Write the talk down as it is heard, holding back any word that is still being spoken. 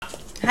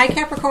Hi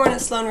Capricorn,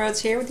 it's Sloan Rhodes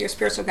here with your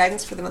spiritual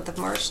guidance for the month of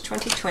March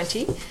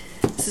 2020.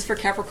 This is for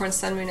Capricorn,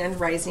 Sun, Moon, and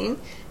Rising.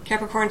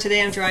 Capricorn,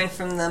 today I'm drawing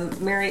from the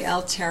Mary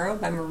L. Tarot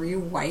by Marie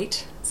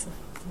White. It's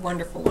a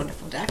wonderful,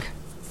 wonderful deck.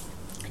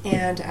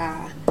 And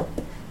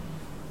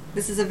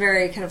this is a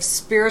very kind of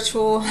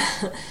spiritual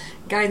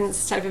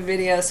guidance type of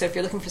video, so if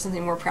you're looking for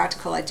something more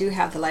practical, I do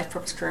have the Life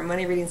Purpose, Career, and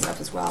Money reading stuff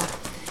as well.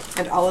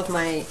 And all of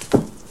my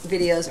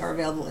videos are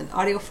available in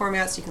audio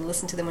format, so you can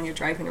listen to them when you're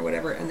driving or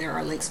whatever, and there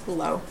are links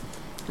below.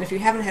 And if you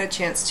haven't had a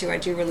chance to, I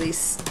do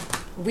release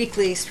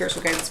weekly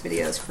spiritual guidance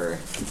videos for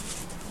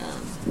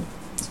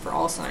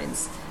all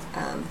signs,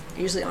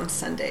 usually on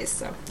Sundays,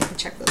 so you can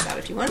check those out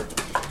if you want.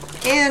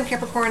 And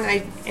Capricorn,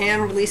 I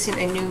am releasing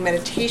a new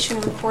meditation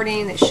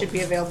recording that should be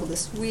available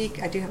this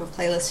week. I do have a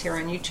playlist here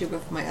on YouTube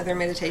of my other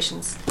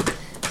meditations,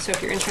 so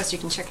if you're interested, you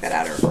can check that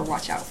out or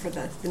watch out for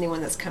the new one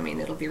that's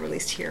coming. It'll be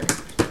released here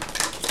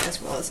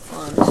as well as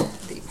on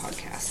the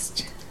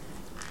podcast.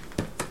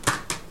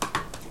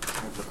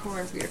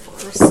 Capricorn, beautiful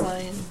Earth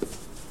sign,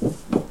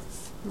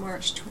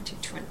 March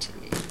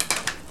 2020.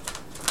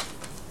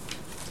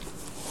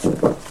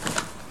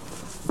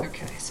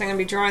 Okay, so I'm going to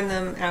be drawing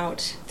them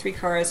out, 3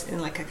 cards in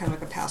like a kind of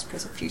like a past,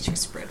 present, future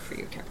spread for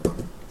you,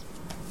 Capricorn.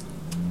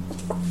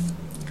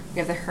 We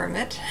have the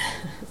Hermit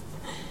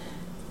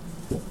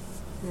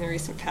in the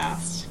recent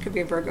past. Could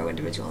be a Virgo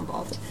individual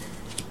involved.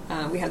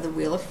 We have the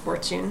Wheel of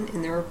Fortune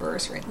in the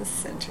reverse, right in the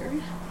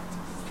center.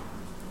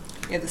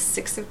 We have the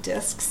 6 of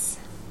Discs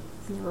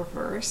in the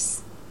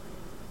reverse,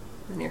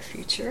 in the near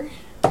future.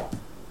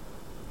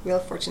 Wheel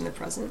of Fortune in the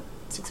present,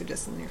 6 of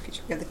Discs in the near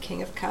future. We have the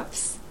King of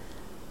Cups.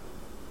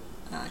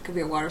 It could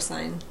be a water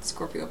sign,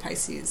 Scorpio,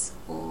 Pisces,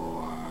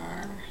 or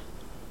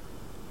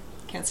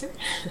Cancer.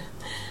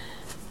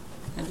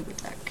 Under the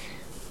deck.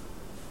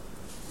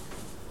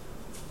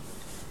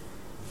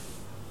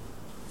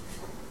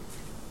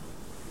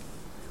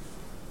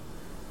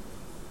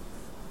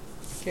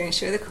 Okay, I'm going to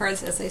show you the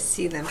cards as I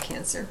see them,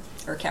 Cancer,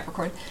 or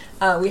Capricorn.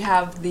 We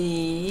have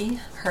the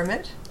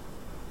Hermit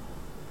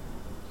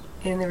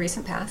in the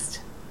recent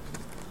past.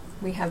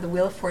 We have the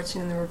Wheel of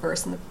Fortune in the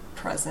reverse in the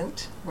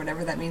present,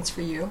 whatever that means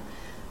for you,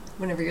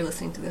 whenever you're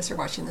listening to this or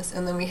watching this.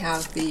 And then we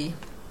have the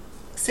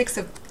 6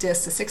 of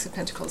Discs, the 6 of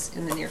Pentacles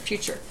in the near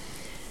future.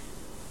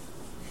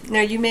 Now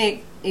you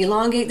may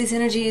elongate these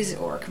energies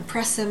or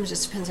compress them, it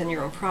just depends on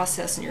your own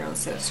process and your own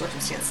set of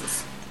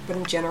circumstances. But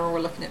in general,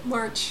 we're looking at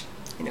March,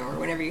 or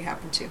whenever you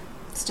happen to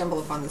stumble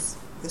upon this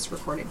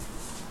recording.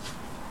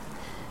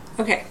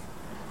 Okay,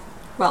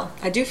 well,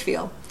 I do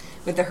feel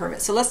with the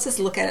Hermit, so let's just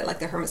look at it like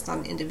the Hermit's not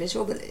an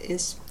individual, but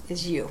is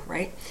you,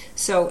 right?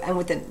 So, and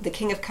with the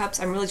King of Cups,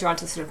 I'm really drawn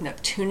to sort of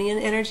Neptunian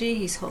energy.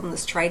 He's holding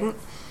this trident.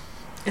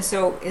 And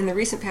so in the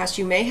recent past,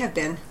 you may have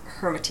been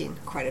hermiting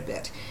quite a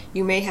bit.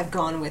 You may have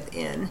gone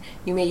within.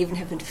 You may even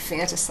have been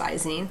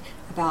fantasizing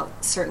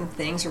about certain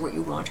things or what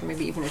you want, or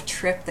maybe even a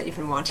trip that you've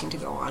been wanting to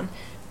go on,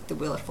 the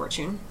Wheel of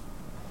Fortune.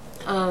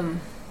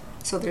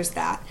 So there's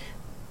that.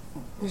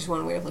 There's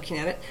one way of looking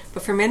at it.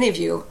 But for many of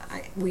you,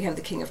 we have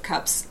the King of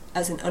Cups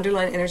as an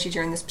underlying energy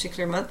during this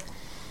particular month.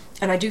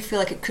 And I do feel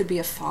like it could be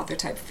a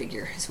father-type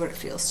figure, is what it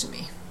feels to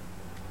me.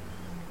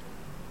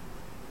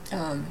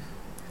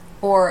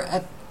 Or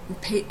a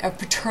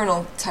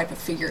paternal type of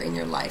figure in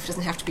your life. It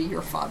doesn't have to be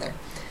your father.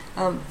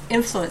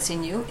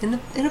 Influencing you in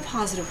a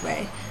positive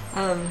way.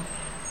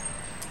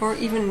 Or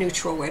even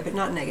neutral way, but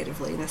not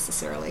negatively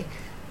necessarily,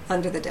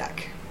 under the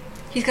deck.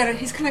 He's kind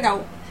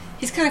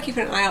of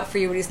keeping an eye out for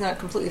you, but he's not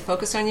completely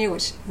focused on you,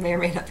 which may or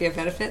may not be a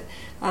benefit.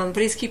 But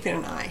he's keeping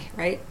an eye,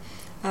 right?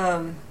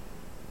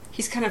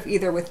 He's kind of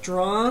either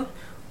withdrawn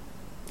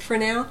for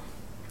now,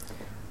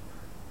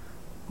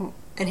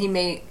 and he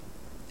may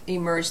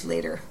emerge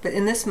later. But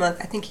in this month,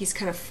 I think he's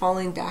kind of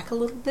falling back a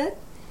little bit.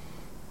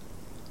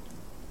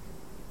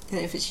 And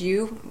if it's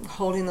you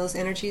holding those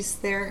energies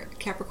there,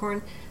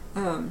 Capricorn,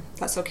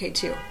 that's okay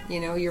too.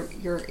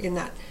 You're in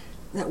that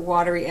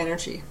watery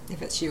energy,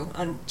 if it's you,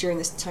 during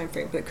this time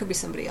frame, but it could be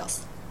somebody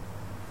else.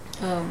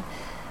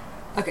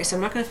 Okay, so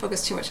I'm not going to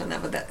focus too much on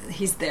that, but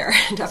he's there,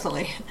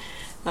 definitely.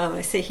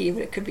 I say he,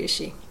 but it could be a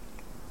she.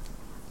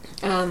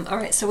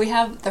 Alright, so we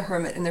have the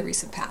Hermit in the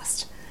recent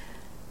past.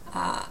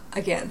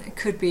 Again, it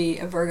could be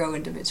a Virgo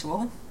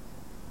individual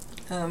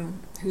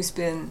who's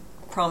been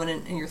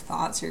prominent in your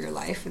thoughts or your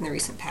life in the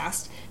recent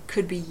past.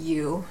 Could be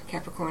you,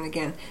 Capricorn,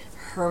 again,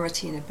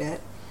 hermiting a bit.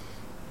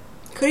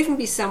 Could even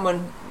be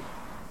someone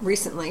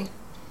recently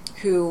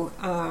who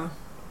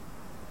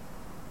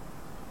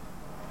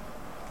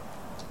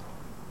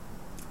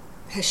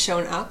has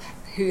shown up,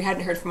 who you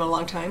hadn't heard from in a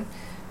long time,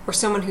 or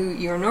someone who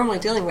you're normally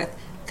dealing with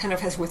kind of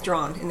has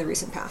withdrawn in the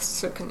recent past.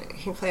 So it can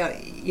play out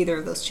either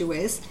of those two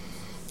ways.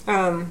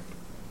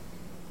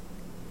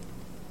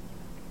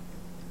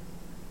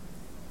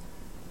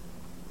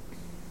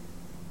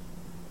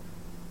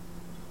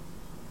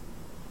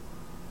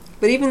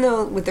 But even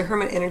though with the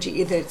Hermit energy,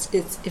 either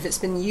if it's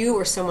been you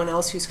or someone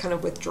else who's kind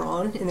of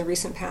withdrawn in the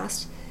recent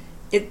past,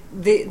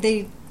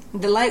 the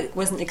light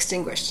wasn't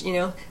extinguished.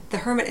 The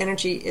Hermit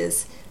energy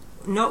is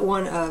not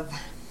one of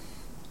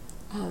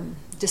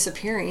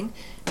disappearing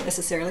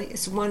necessarily.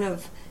 It's one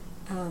of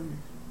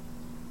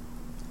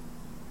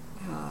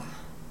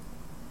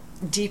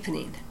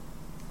deepening.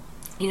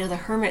 You know, the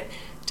hermit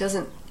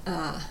doesn't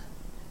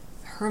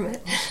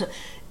hermit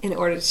in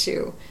order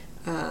to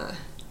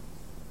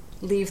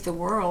leave the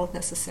world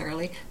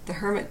necessarily.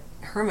 The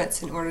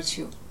hermits in order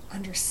to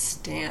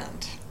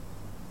understand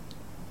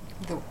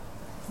the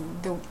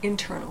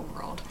internal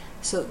world,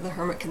 so that the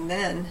hermit can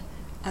then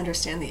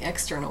understand the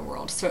external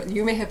world. So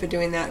you may have been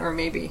doing that, or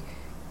maybe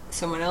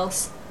someone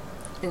else,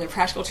 in a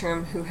practical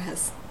term, who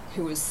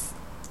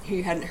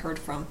you hadn't heard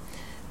from,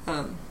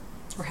 or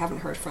haven't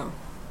heard from,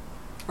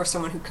 or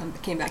someone who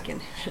came back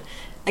in.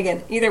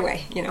 Again, either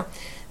way, you know.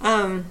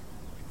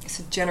 It's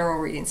a general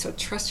reading, so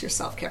trust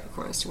yourself,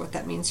 Capricorn, as to what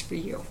that means for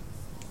you.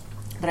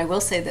 But I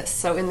will say this.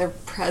 So in the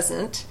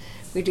present,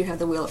 we do have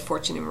the Wheel of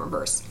Fortune in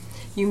reverse.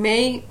 You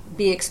may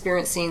be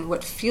experiencing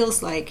what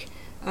feels like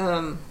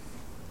a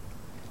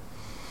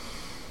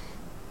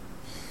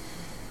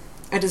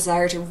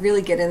desire to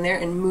really get in there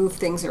and move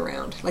things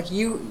around. Like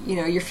you're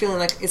feeling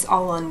like it's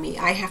all on me.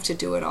 I have to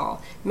do it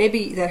all.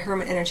 Maybe that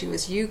hermit energy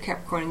was you,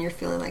 Capricorn, and you're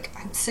feeling like,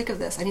 I'm sick of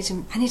this. I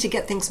need to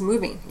get things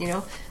moving, you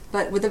know?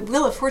 But with the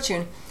Wheel of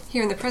Fortune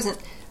here in the present,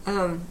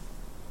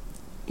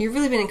 you've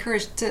really been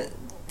encouraged to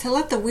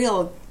let the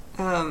wheel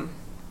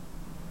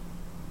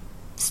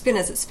spin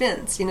as it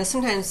spins. You know,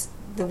 sometimes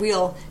the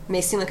wheel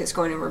may seem like it's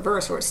going in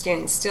reverse or it's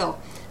standing still,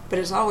 but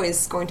it's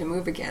always going to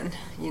move again,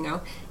 you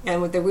know?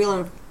 And with the Wheel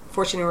of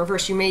Fortune in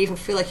reverse, you may even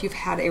feel like you've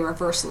had a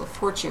reversal of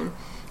fortune,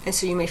 and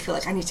so you may feel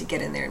like, I need to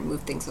get in there and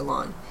move things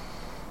along.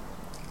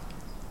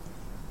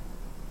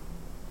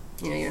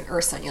 You know, you're an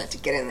earth sign, you like to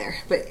get in there.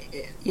 But,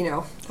 you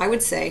know, I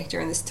would say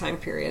during this time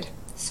period,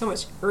 so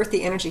much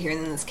earthy energy here,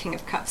 and then this King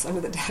of Cups under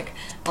the deck,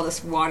 all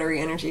this watery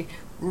energy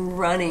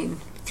running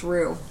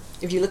through.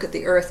 If you look at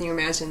the earth and you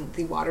imagine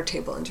the water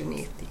table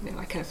underneath, you know,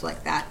 I kind of feel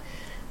like that.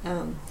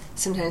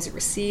 Sometimes it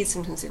recedes,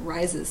 sometimes it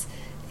rises.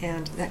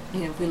 And that,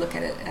 you know, we look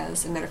at it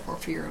as a metaphor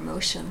for your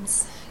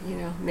emotions. You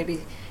know,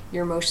 maybe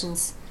your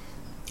emotions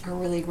are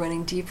really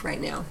running deep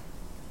right now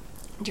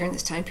during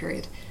this time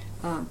period.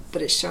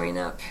 But it's showing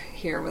up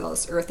here with all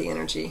this earthy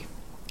energy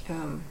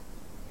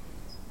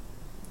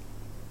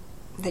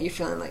that you're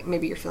feeling like,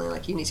 maybe you're feeling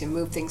like you need to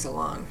move things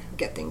along,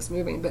 get things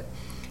moving. But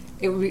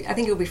I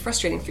think it would be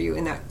frustrating for you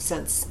in that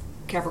sense,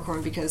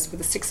 Capricorn, because with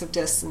the Six of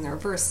Discs in the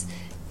reverse,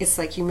 it's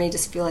like you may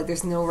just feel like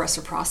there's no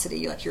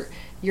reciprocity. Like you're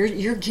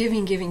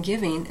giving,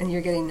 and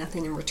you're getting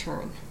nothing in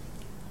return.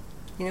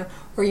 You know,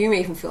 or you may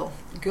even feel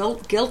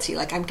guilty,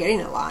 like I'm getting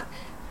a lot,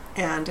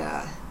 and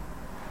I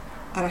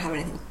don't have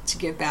anything to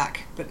give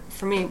back. But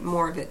for me,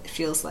 more of it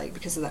feels like,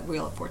 because of that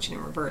Wheel of Fortune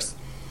in reverse,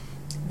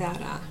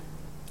 that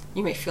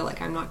you may feel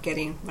like I'm not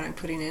getting what I'm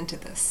putting into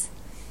this,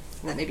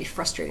 and that may be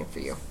frustrating for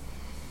you.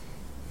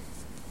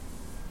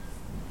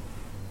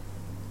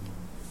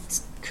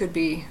 This could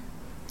be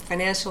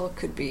financial,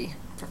 could be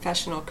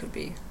professional, could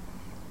be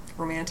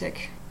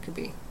romantic, could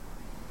be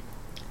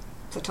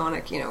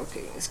platonic, you know,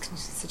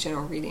 it's a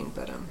general reading.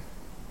 But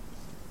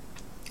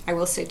I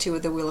will say too,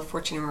 with the Wheel of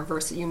Fortune in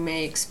reverse, that you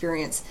may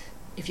experience,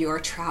 if you are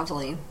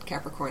traveling,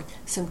 Capricorn,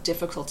 some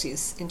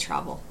difficulties in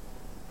travel.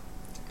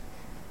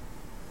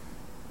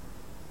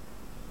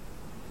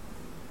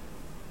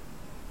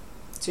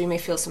 So you may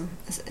feel some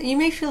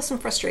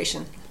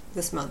frustration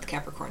this month,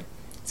 Capricorn.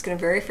 It's going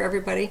to vary for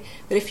everybody,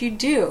 but if you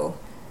do,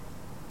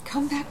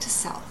 come back to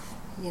self,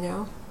 you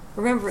know?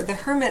 Remember, the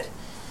Hermit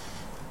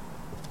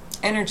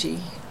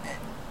energy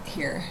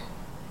here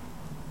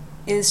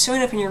is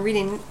showing up in your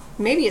reading.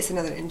 Maybe it's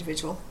another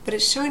individual, but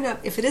it's showing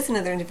up, if it is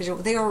another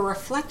individual, they are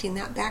reflecting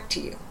that back to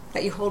you,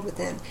 that you hold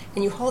within,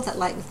 and you hold that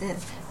light within.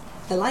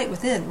 The light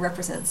within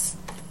represents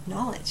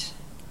knowledge,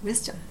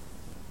 wisdom,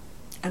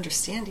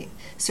 understanding.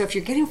 So if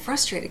you're getting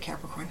frustrated,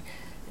 Capricorn,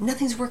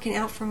 nothing's working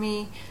out for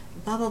me,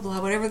 blah, blah, blah,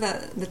 whatever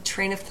the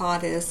train of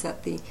thought is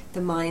that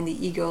the mind,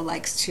 the ego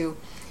likes to,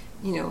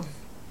 you know,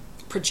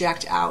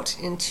 project out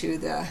into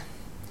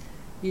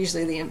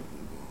usually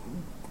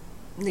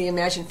the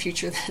imagined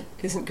future that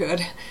isn't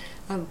good.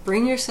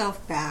 Bring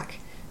yourself back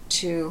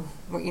to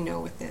what you know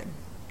within.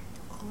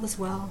 All is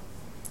well.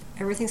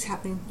 Everything's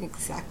happening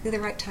exactly the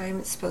right time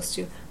it's supposed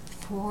to,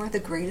 for the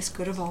greatest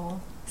good of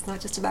all. It's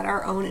not just about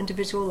our own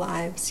individual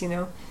lives, you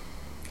know.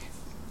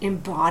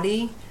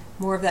 Embody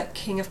more of that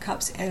King of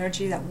Cups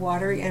energy, that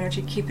watery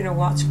energy, keeping a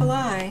watchful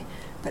eye,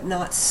 but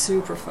not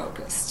super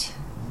focused,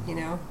 you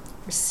know.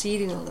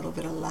 Receding a little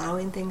bit,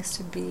 allowing things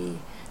to be,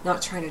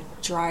 not trying to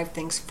drive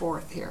things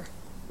forth here.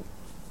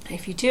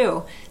 If you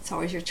do, it's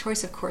always your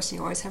choice, of course, and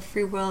you always have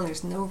free will, and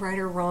there's no right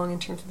or wrong in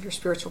terms of your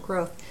spiritual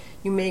growth.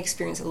 You may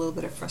experience a little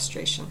bit of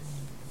frustration,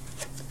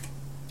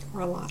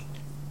 or a lot,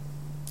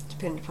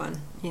 depending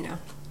upon, you know,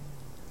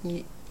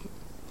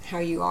 how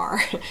you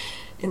are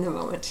in the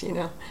moment, you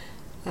know.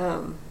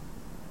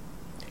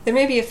 There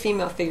may be a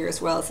female figure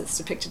as well, as it's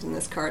depicted in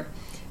this card,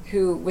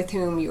 with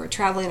whom you are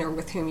traveling or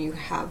with whom you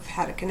have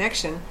had a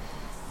connection.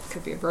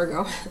 Could be a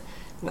Virgo,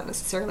 not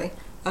necessarily.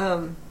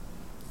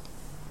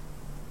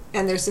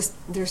 and there's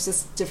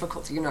this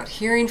difficulty. You're not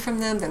hearing from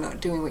them. They're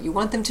not doing what you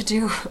want them to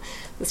do.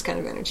 This kind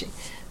of energy.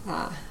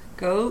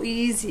 Go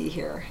easy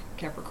here,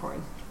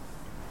 Capricorn.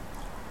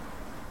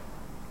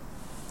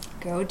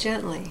 Go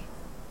gently.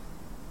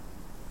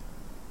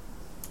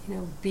 You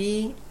know,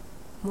 be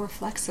more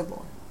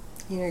flexible.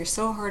 You know, you're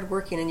so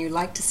hardworking, and you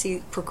like to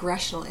see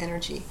progressional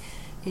energy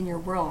in your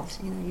world.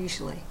 You know,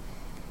 usually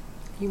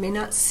you may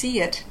not see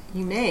it.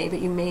 You may,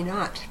 but you may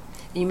not.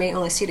 You may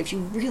only see it if you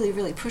really,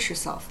 really push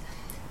yourself,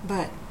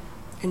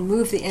 and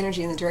move the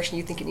energy in the direction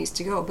you think it needs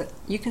to go. But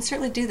you can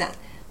certainly do that.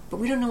 But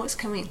we don't know what's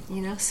coming,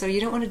 you know, so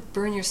you don't want to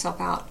burn yourself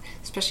out,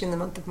 especially in the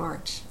month of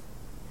March.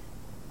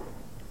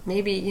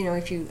 Maybe, you know,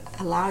 if you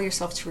allow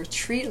yourself to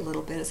retreat a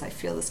little bit, as I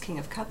feel this King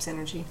of Cups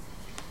energy,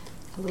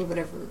 a little bit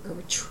of a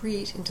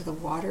retreat into the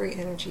watery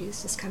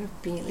energies, just kind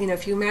of being, you know,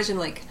 if you imagine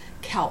like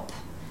kelp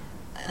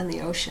on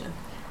the ocean,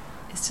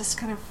 it's just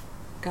kind of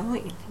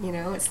going, you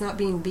know, it's not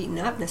being beaten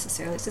up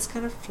necessarily, it's just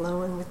kind of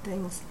flowing with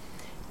things.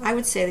 I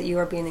would say that you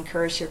are being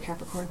encouraged here,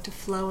 Capricorn, to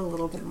flow a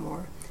little bit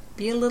more.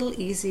 Be a little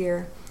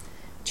easier.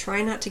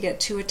 Try not to get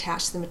too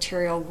attached to the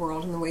material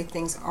world and the way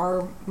things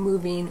are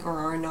moving or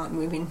are not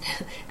moving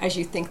as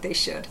you think they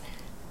should.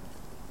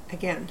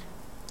 Again,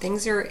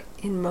 things are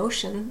in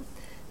motion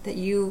that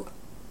you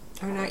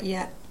are not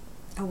yet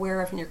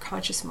aware of in your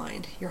conscious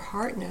mind. Your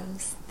heart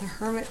knows. The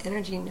hermit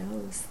energy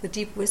knows. The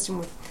deep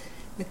wisdom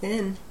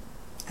within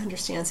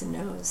understands and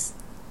knows.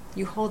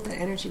 You hold that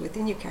energy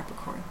within you,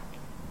 Capricorn.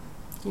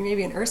 You may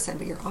be an earth sign,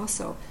 but you're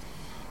also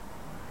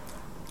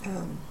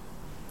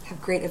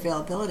have great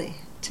availability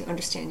to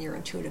understand your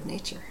intuitive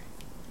nature.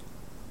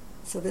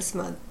 So this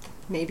month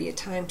may be a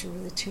time to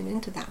really tune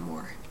into that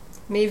more.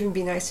 It may even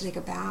be nice to take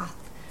a bath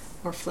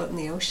or float in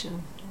the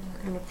ocean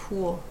or in a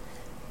pool,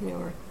 you know,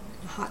 or in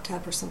a hot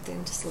tub or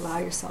something. Just allow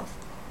yourself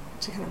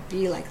to kind of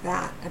be like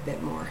that a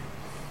bit more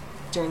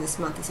during this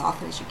month as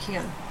often as you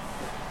can.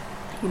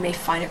 You may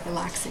find it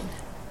relaxing.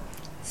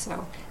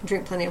 So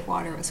drink plenty of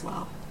water as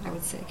well, I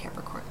would say,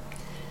 Capricorn.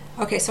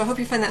 Okay, so I hope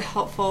you find that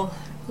helpful.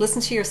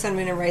 Listen to your Sun,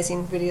 Moon, and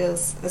Rising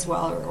videos as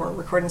well, or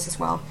recordings as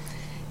well,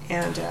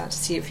 and to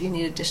see if you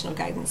need additional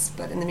guidance.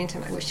 But in the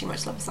meantime, I wish you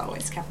much love as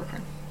always,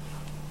 Capricorn.